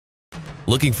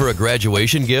Looking for a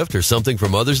graduation gift or something for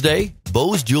Mother's Day?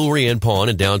 Bo's Jewelry and Pawn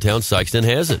in downtown Sikeston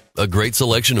has it. A great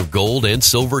selection of gold and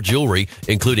silver jewelry,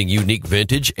 including unique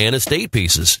vintage and estate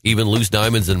pieces, even loose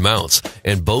diamonds and mounts.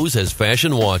 And Bo's has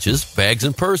fashion watches, bags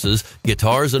and purses,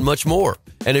 guitars, and much more.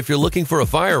 And if you're looking for a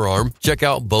firearm, check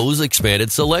out Bo's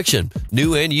expanded selection,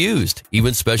 new and used,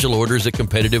 even special orders at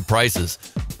competitive prices.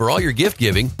 For all your gift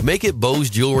giving, make it Bo's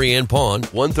Jewelry and Pawn,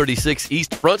 136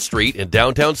 East Front Street in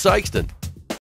downtown Sikeston.